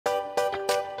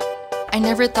I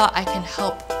never thought I can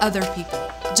help other people.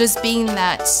 Just being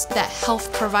that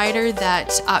health provider,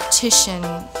 that optician,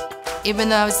 even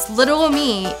though it's little of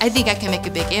me, I think I can make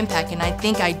a big impact, and I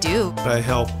think I do. I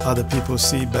help other people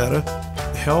see better.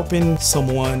 Helping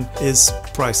someone is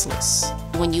priceless.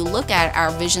 When you look at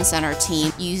our Vision Center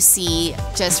team, you see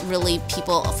just really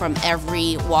people from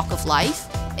every walk of life.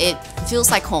 It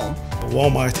feels like home.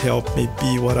 Walmart helped me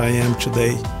be what I am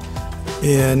today.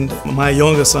 And my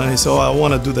youngest son, he said, oh, I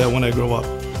want to do that when I grow up.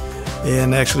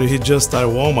 And actually, he just started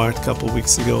Walmart a couple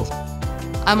weeks ago.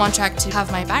 I'm on track to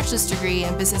have my bachelor's degree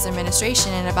in business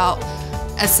administration in about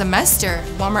a semester.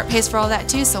 Walmart pays for all that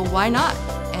too, so why not?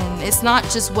 And it's not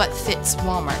just what fits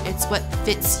Walmart, it's what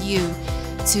fits you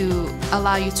to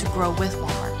allow you to grow with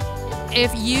Walmart.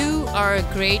 If you are a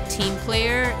great team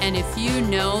player and if you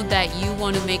know that you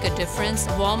want to make a difference,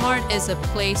 Walmart is a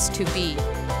place to be.